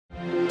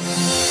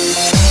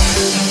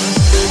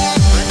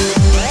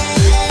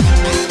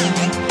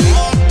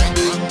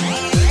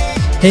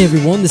Hey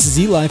everyone, this is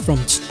Eli from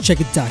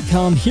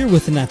checkit.com here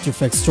with an After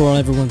Effects tutorial on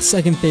everyone's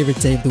second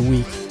favorite day of the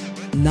week,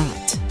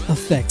 not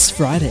Effects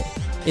Friday.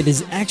 It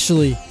is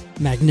actually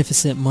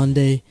Magnificent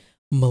Monday,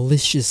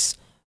 Malicious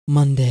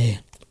Monday.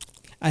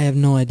 I have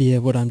no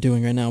idea what I'm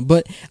doing right now,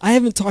 but I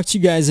haven't talked to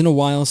you guys in a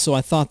while, so I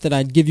thought that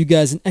I'd give you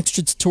guys an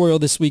extra tutorial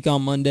this week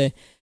on Monday.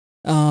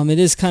 It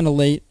is kind of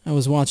late. I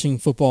was watching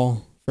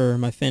football for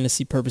my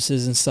fantasy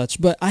purposes and such,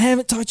 but I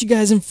haven't talked to you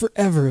guys in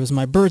forever. It was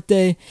my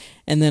birthday,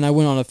 and then I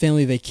went on a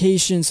family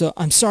vacation, so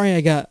I'm sorry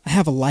I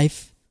have a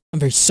life. I'm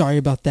very sorry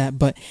about that,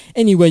 but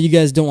anyway, you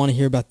guys don't want to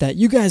hear about that.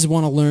 You guys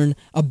want to learn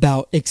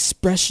about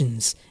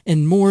expressions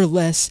and more or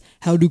less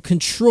how to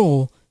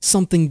control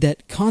something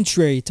that,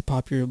 contrary to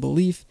popular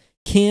belief,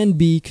 can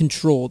be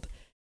controlled.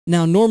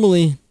 Now,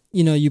 normally,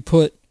 you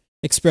put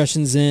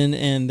expressions in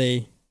and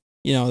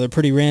they're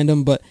pretty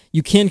random, but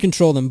you can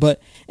control them.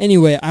 But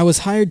anyway, I was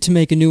hired to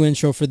make a new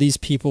intro for these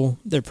people.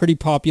 They're pretty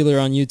popular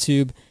on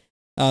YouTube.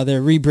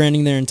 They're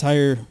rebranding their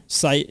entire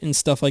site and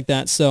stuff like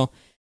that. So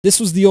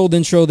this was the old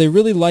intro. They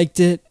really liked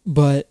it,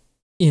 but,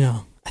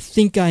 I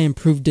think I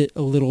improved it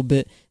a little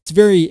bit. It's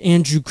very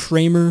Andrew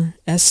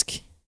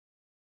Kramer-esque.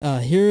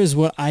 Here is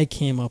what I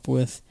came up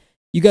with.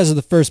 You guys are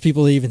the first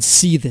people to even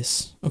see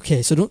this.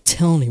 Okay, so don't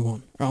tell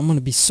anyone, or I'm going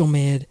to be so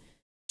mad.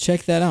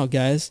 Check that out,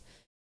 guys.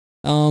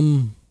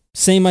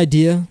 Same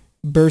idea,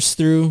 burst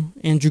through,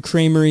 Andrew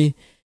Kramery,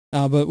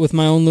 but with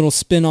my own little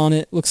spin on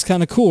it. Looks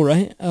kind of cool,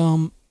 right?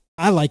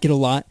 I like it a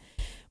lot.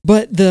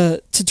 But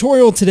the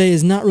tutorial today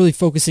is not really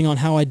focusing on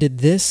how I did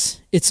this.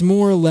 It's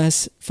more or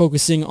less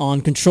focusing on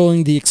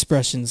controlling the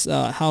expressions,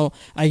 how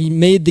I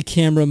made the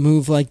camera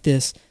move like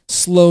this,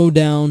 slow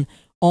down,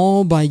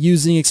 all by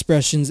using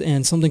expressions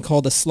and something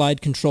called a slide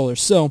controller.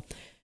 So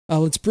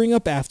let's bring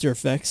up After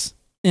Effects.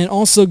 And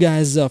also,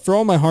 guys, for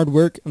all my hard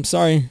work, I'm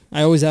sorry,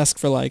 I always ask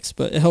for likes,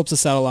 but it helps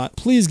us out a lot.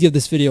 Please give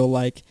this video a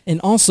like.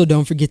 And also,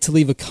 don't forget to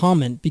leave a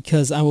comment,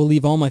 because I will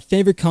leave all my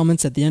favorite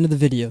comments at the end of the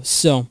video.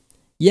 So,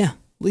 yeah,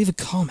 leave a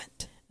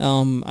comment.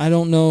 I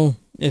don't know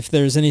if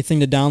there's anything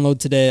to download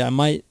today. I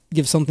might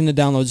give something to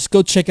download. Just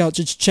go check out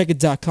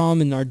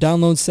checkit.com in our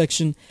download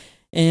section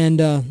and,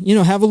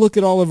 have a look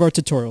at all of our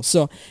tutorials.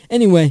 So,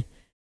 anyway,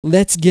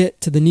 let's get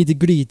to the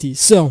nitty-gritty.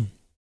 So,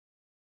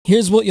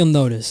 here's what you'll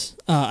notice.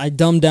 I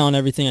dumbed down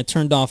everything. I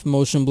turned off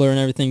motion blur and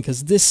everything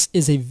because this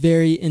is a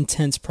very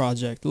intense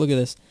project. Look at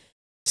this.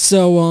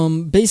 So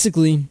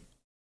basically,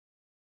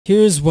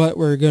 here's what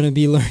we're going to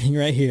be learning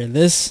right here.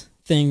 This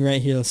thing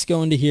right here. Let's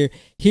go into here.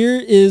 Here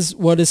is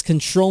what is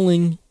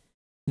controlling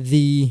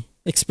the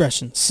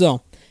expression.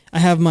 So I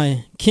have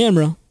my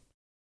camera,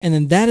 and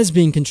then that is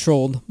being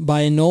controlled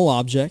by a null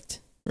object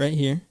right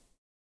here.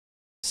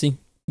 See?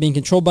 Being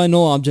controlled by a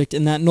null object,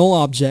 and that null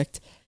object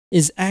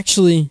is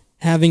actually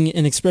having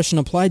an expression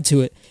applied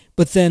to it,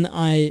 but then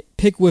I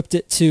pick whipped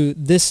it to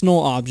this null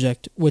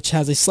object, which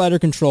has a slider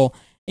control,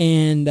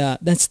 and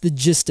that's the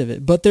gist of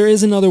it. But there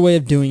is another way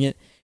of doing it,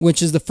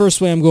 which is the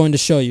first way I'm going to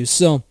show you.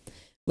 So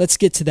let's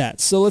get to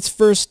that. So let's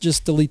first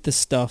just delete this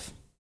stuff,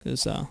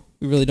 because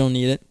we really don't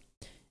need it.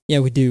 Yeah,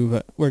 we do,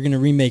 but we're going to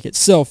remake it.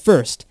 So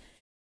first,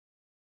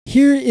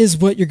 here is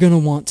what you're going to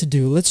want to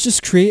do. Let's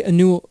just create a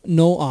new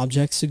null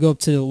object. So go up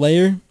to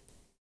Layer,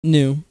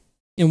 New.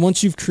 And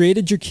once you've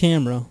created your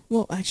camera,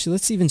 well, actually,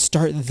 let's even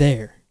start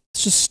there.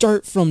 Let's just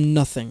start from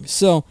nothing.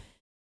 So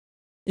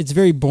it's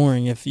very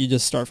boring if you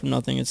just start from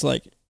nothing. It's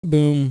like,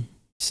 boom,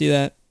 see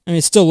that? I mean,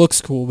 it still looks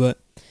cool, but...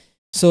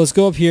 So let's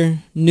go up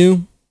here,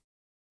 New,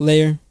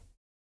 Layer,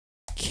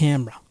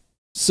 Camera.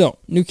 So,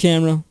 new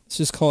camera. Let's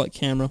just call it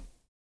Camera.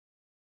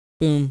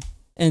 Boom,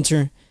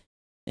 Enter.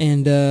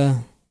 And,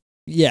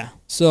 yeah.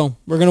 So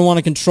we're going to want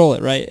to control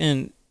it, right?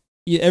 And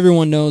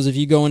everyone knows if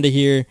you go into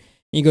here,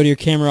 you go to your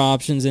camera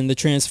options and the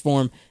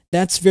transform,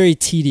 that's very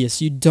tedious.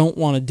 You don't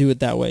want to do it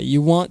that way.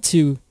 You want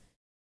to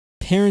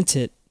parent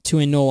it to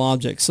a null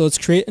object. So let's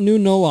create a new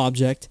null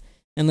object,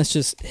 and let's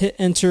just hit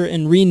enter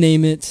and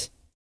rename it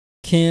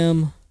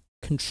Cam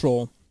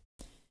Control.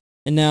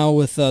 And now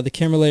with the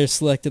camera layer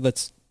selected,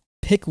 let's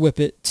pick whip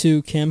it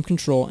to Cam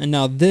Control. And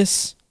now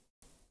this,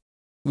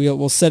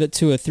 we'll set it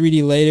to a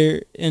 3D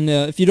layer. And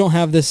if you don't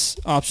have this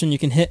option, you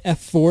can hit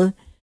F4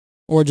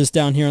 or just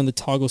down here on the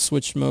toggle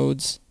switch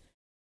modes.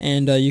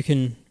 And you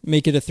can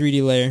make it a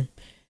 3D layer.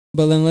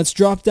 But then let's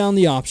drop down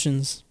the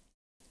options,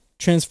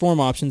 transform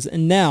options,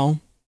 and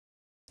now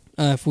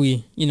if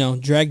we,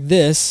 drag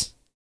this,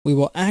 we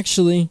will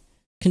actually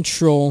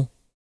control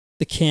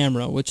the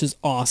camera, which is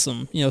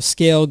awesome.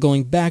 Scale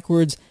going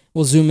backwards,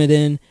 we'll zoom it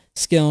in.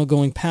 Scale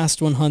going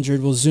past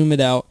 100, we'll zoom it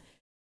out.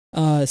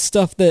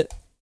 Stuff that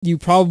you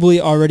probably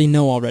already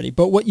know already.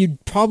 But what you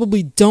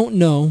probably don't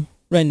know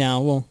right now,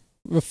 well,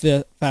 real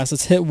fast,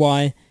 let's hit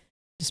Y,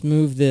 just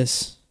move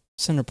this.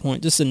 Center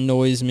point just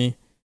annoys me.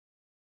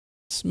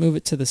 Let's move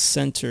it to the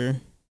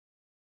center.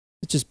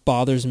 It just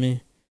bothers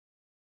me.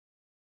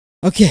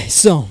 Okay,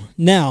 so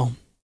now,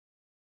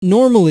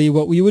 normally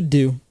what we would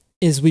do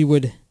is we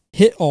would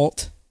hit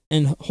Alt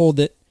and hold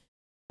it,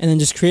 and then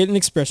just create an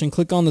expression.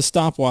 Click on the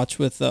stopwatch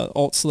with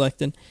Alt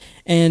selected,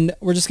 and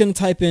we're just going to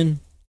type in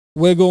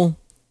wiggle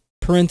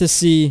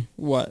parenthesis,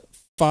 what,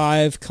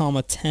 5,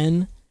 comma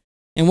 10.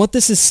 And what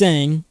this is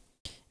saying,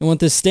 and what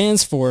this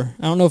stands for,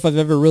 I don't know if I've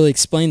ever really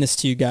explained this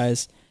to you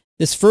guys.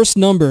 This first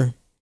number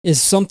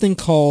is something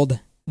called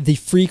the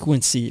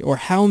frequency, or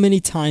how many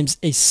times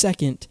a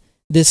second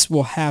this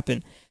will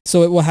happen.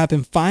 So it will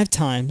happen 5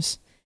 times,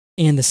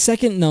 and the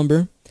second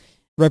number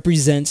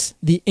represents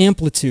the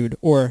amplitude,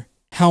 or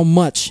how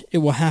much it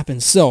will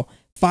happen. So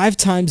 5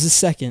 times a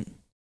second,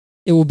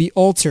 it will be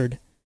altered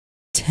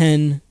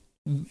 10,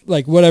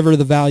 like whatever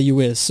the value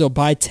is, so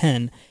by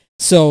 10.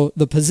 So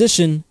the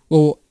position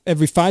will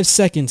every 5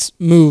 seconds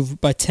move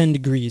by 10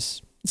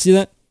 degrees. See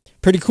that?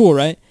 Pretty cool,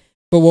 right?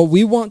 But what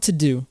we want to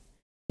do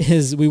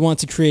is we want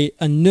to create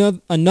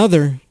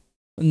another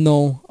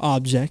null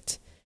object,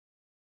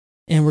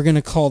 and we're going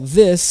to call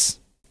this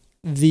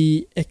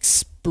the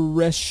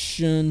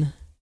expression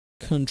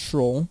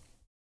control.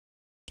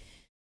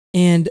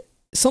 And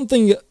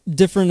something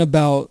different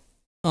about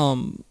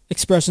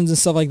expressions and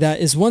stuff like that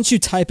is once you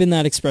type in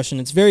that expression,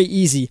 it's very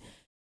easy,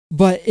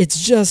 but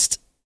it's just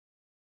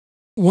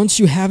once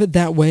you have it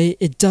that way,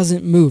 it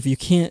doesn't move. You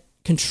can't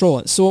control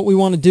it. So what we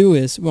want to do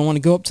is we want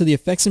to go up to the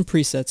effects and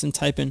presets and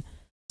type in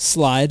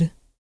slide,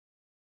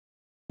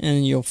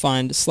 and you'll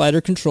find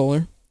slider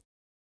controller,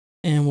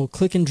 and we'll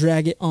click and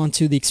drag it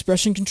onto the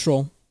expression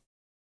control.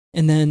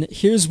 And then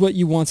here's what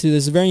you want to do.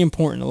 This is very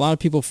important. A lot of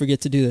people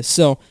forget to do this.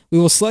 So we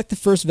will select the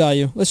first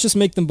value. Let's just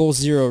make them both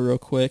 0 real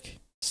quick,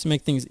 just to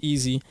make things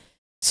easy.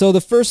 So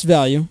the first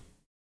value,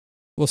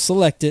 we'll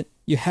select it.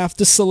 You have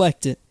to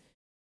select it,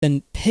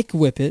 then pick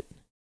whip it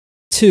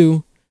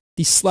to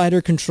the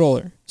slider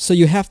controller. So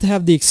you have to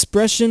have the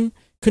expression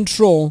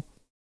control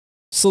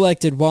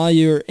selected while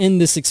you're in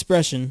this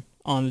expression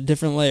on a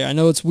different layer. I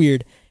know it's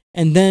weird.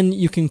 And then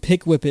you can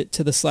pick whip it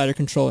to the slider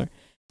controller.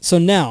 So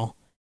now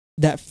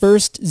that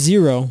first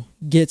 0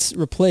 gets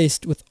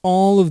replaced with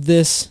all of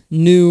this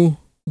new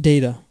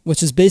data,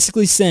 which is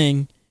basically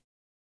saying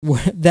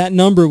that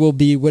number will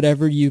be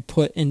whatever you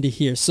put into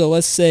here. So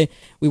let's say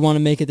we want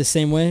to make it the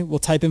same way. We'll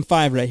type in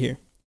 5 right here.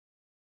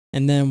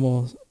 And then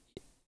we'll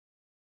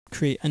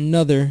create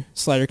another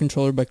slider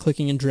controller by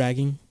clicking and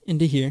dragging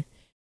into here.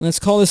 Let's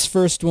call this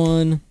first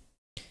one,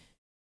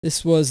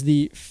 this was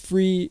the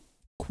frequency,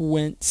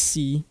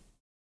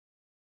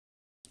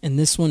 and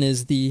this one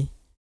is the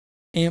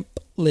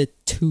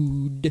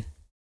amplitude.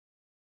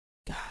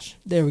 Gosh,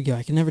 there we go.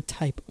 I can never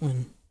type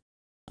when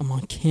I'm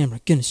on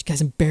camera. Goodness, you guys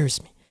embarrass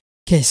me.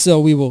 Okay, so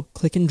we will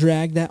click and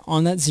drag that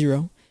on that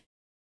 0,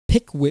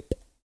 pick whip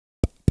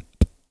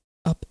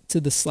up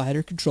to the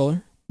slider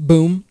controller,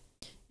 boom,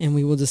 and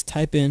we will just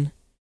type in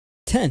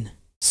 10.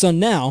 So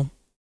now,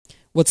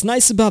 what's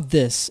nice about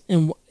this,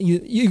 and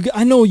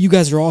I know you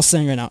guys are all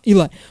saying right now,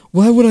 Eli,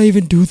 why would I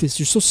even do this?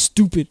 You're so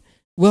stupid.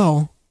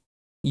 Well,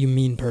 you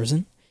mean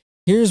person.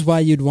 Here's why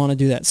you'd want to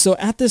do that. So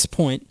at this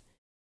point,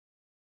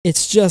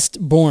 it's just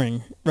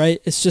boring,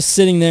 right? It's just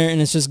sitting there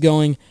and it's just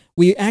going.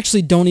 We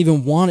actually don't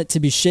even want it to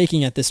be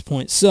shaking at this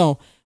point. So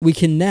we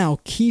can now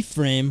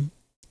keyframe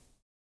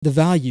the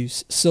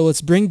values. So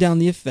let's bring down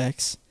the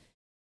effects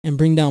and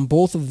bring down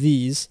both of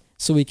these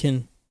so we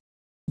can,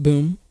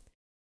 boom.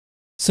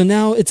 So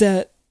now it's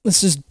at,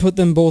 let's just put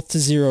them both to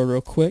 0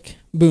 real quick.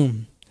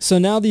 Boom. So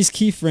now these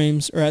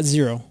keyframes are at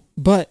 0.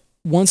 But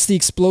once the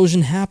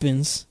explosion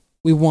happens,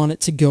 we want it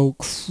to go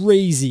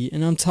crazy.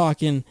 And I'm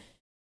talking,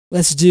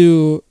 let's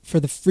do for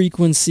the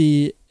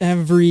frequency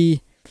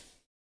every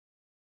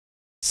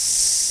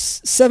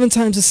 7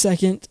 times a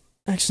second.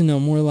 Actually, no,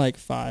 more like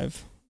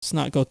 5. Let's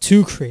not go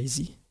too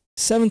crazy.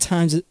 7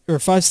 times, or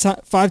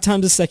 5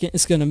 times a second,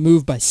 it's going to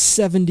move by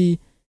 70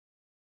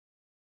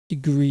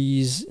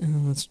 degrees.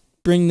 Let's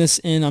bring this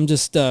in. I'm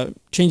just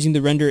changing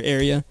the render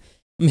area.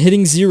 I'm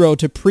hitting 0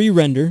 to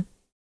pre-render.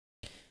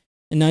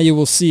 And now you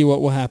will see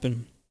what will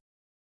happen.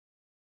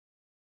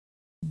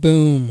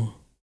 Boom.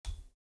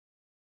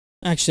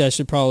 Actually, I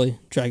should probably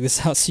drag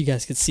this out so you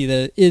guys can see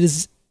that it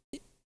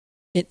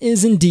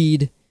is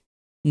indeed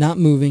not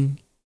moving.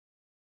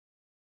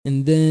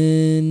 And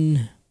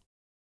then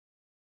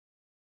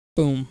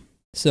boom.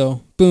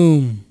 So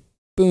boom,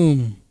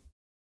 boom.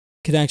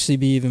 Could actually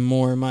be even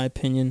more in my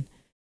opinion.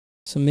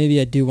 So maybe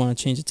I do want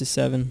to change it to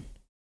 7.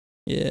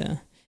 Yeah.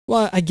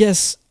 Well, I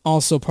guess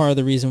also part of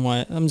the reason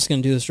why, I'm just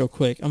going to do this real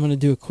quick. I'm going to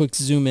do a quick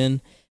zoom in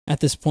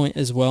at this point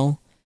as well.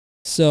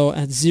 So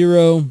at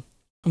 0,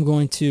 I'm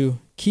going to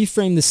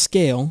keyframe the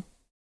scale.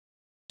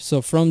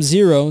 So from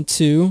 0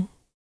 to,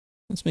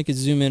 let's make it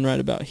zoom in right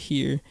about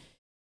here.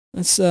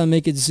 Let's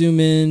make it zoom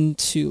in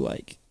to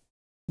like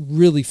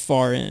really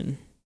far in.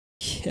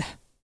 Yeah,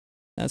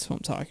 that's what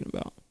I'm talking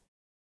about.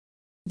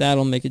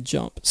 That'll make it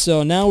jump.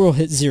 So now we'll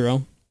hit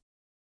 0.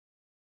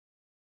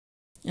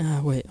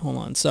 Wait, hold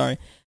on, sorry.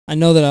 I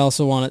know that I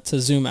also want it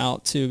to zoom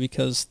out too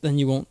because then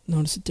you won't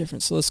notice a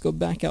difference. So let's go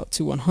back out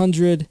to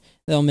 100.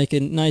 That'll make a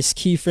nice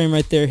keyframe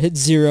right there. Hit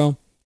 0.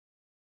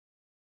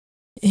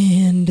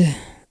 And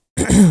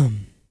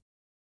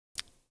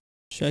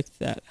check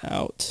that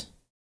out.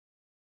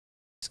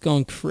 It's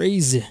going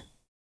crazy.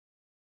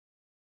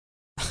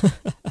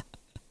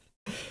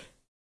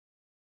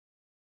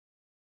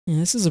 Yeah,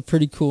 this is a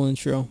pretty cool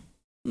intro.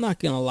 I'm not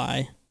gonna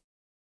lie.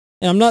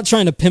 And I'm not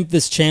trying to pimp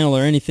this channel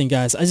or anything,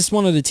 guys. I just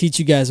wanted to teach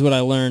you guys what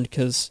I learned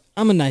because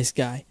I'm a nice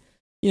guy.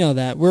 You know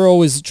that. We're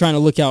always trying to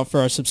look out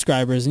for our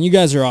subscribers, and you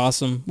guys are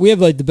awesome. We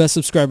have like the best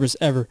subscribers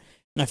ever.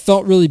 And I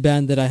felt really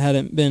bad that I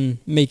hadn't been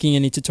making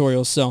any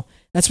tutorials, so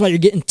that's why you're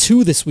getting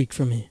 2 this week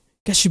from me. You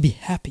guys should be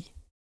happy.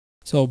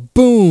 So,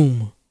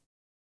 boom.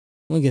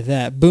 Look at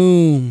that.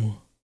 Boom.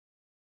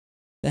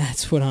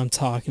 That's what I'm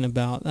talking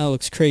about. That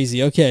looks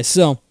crazy. Okay,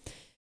 so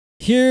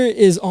here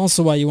is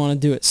also why you want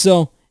to do it.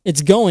 So,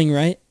 it's going,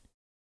 right?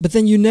 But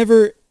then you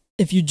never,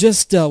 if you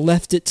just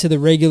left it to the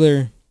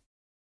regular,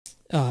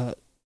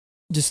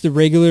 just the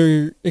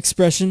regular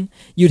expression,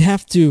 you'd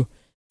have to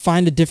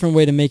find a different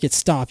way to make it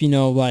stop, you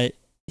know, by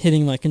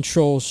hitting like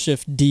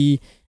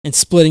Control-Shift-D and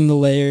splitting the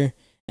layer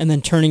and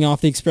then turning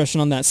off the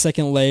expression on that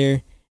second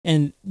layer.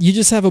 And you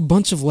just have a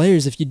bunch of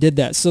layers if you did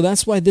that. So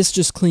that's why this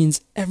just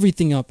cleans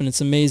everything up and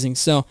it's amazing.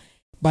 So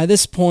by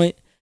this point,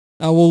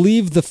 we'll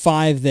leave the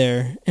 5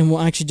 there and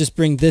we'll actually just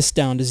bring this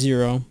down to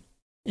 0.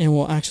 And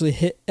we'll actually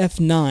hit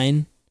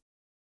F9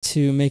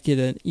 to make it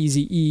an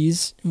easy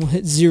ease. And we'll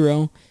hit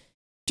 0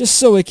 just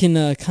so it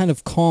can kind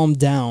of calm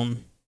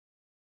down.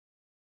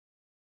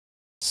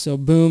 So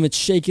boom, it's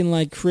shaking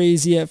like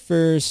crazy at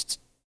first.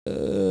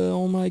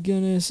 Oh my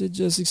goodness, it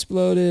just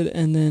exploded.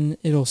 And then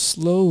it'll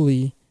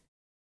slowly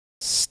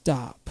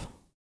stop.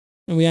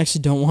 And we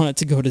actually don't want it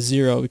to go to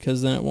 0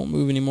 because then it won't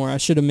move anymore. I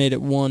should have made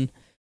it 1.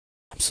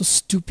 I'm so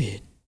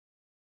stupid.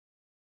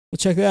 Well,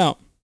 check it out.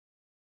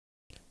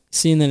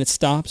 See, and then it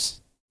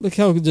stops. Look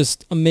how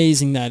just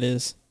amazing that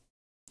is.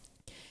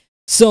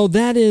 So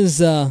that is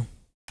the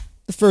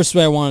first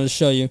way I wanted to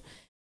show you.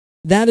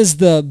 That is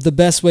the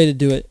best way to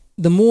do it.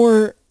 The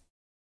more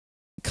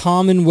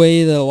common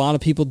way that a lot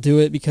of people do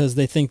it because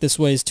they think this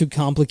way is too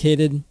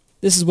complicated,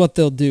 this is what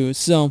they'll do.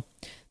 So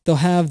they'll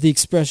have the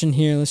expression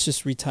here. Let's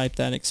just retype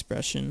that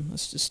expression.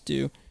 Let's just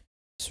do,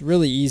 it's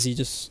really easy.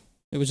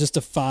 It was just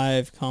a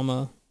 5,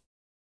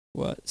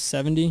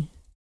 70?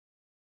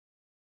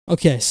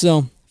 Okay,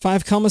 so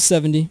 5,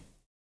 70.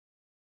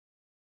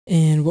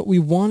 And what we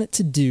want it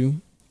to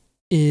do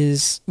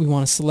is we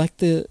want to select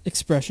the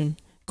expression,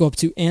 go up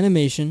to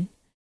animation,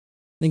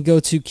 then go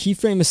to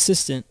keyframe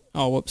assistant.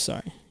 Oh, whoops,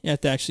 sorry. You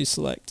have to actually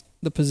select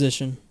the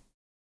position.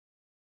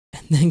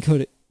 And then go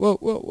to, whoa,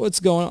 what's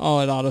going on? Oh,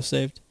 it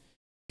auto-saved.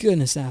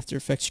 Goodness, After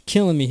Effects, you're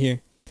killing me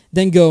here.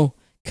 Then go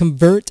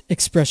convert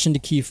expression to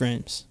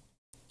keyframes.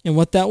 And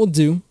what that will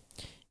do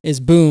is,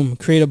 boom,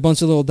 create a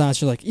bunch of little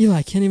dots. You're like, Eli,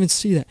 I can't even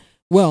see that.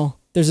 Well,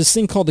 there's this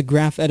thing called the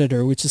graph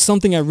editor, which is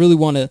something I really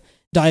want to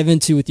dive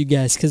into with you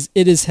guys because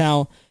it is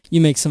how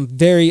you make some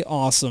very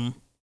awesome,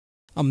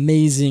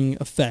 amazing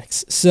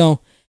effects. So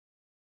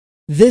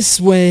this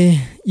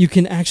way you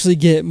can actually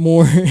get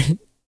more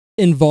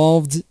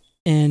involved,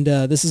 and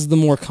this is the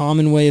more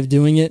common way of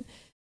doing it.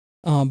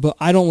 But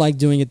I don't like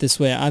doing it this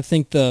way. I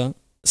think the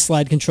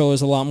slide controller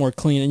is a lot more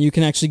clean, and you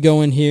can actually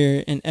go in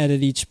here and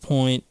edit each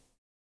point.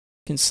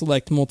 You can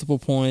select multiple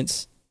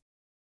points.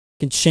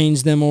 You can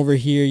change them over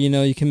here. You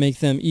know, you can make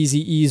them easy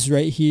ease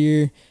right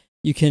here.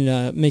 You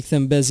can make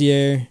them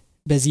Bezier,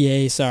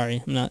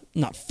 sorry, I'm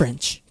not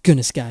French.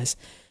 Goodness, guys.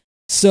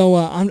 So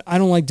I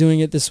don't like doing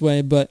it this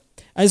way, but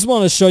I just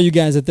want to show you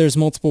guys that there's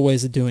multiple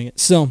ways of doing it.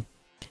 So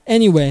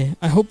anyway,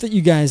 I hope that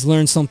you guys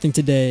learned something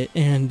today,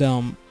 and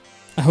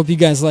I hope you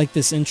guys like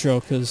this intro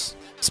because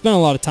I spent a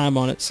lot of time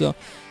on it. So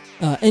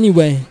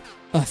anyway,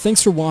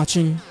 thanks for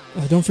watching.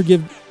 Don't forget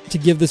to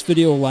give this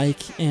video a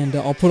like, and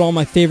I'll put all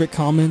my favorite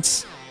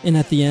comments in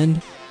at the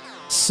end.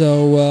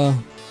 So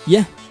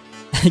yeah,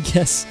 I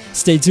guess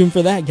stay tuned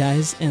for that,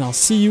 guys, and I'll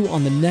see you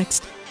on the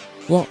next,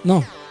 well,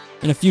 no,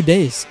 in a few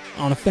days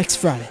on Effects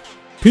Friday.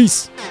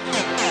 Peace.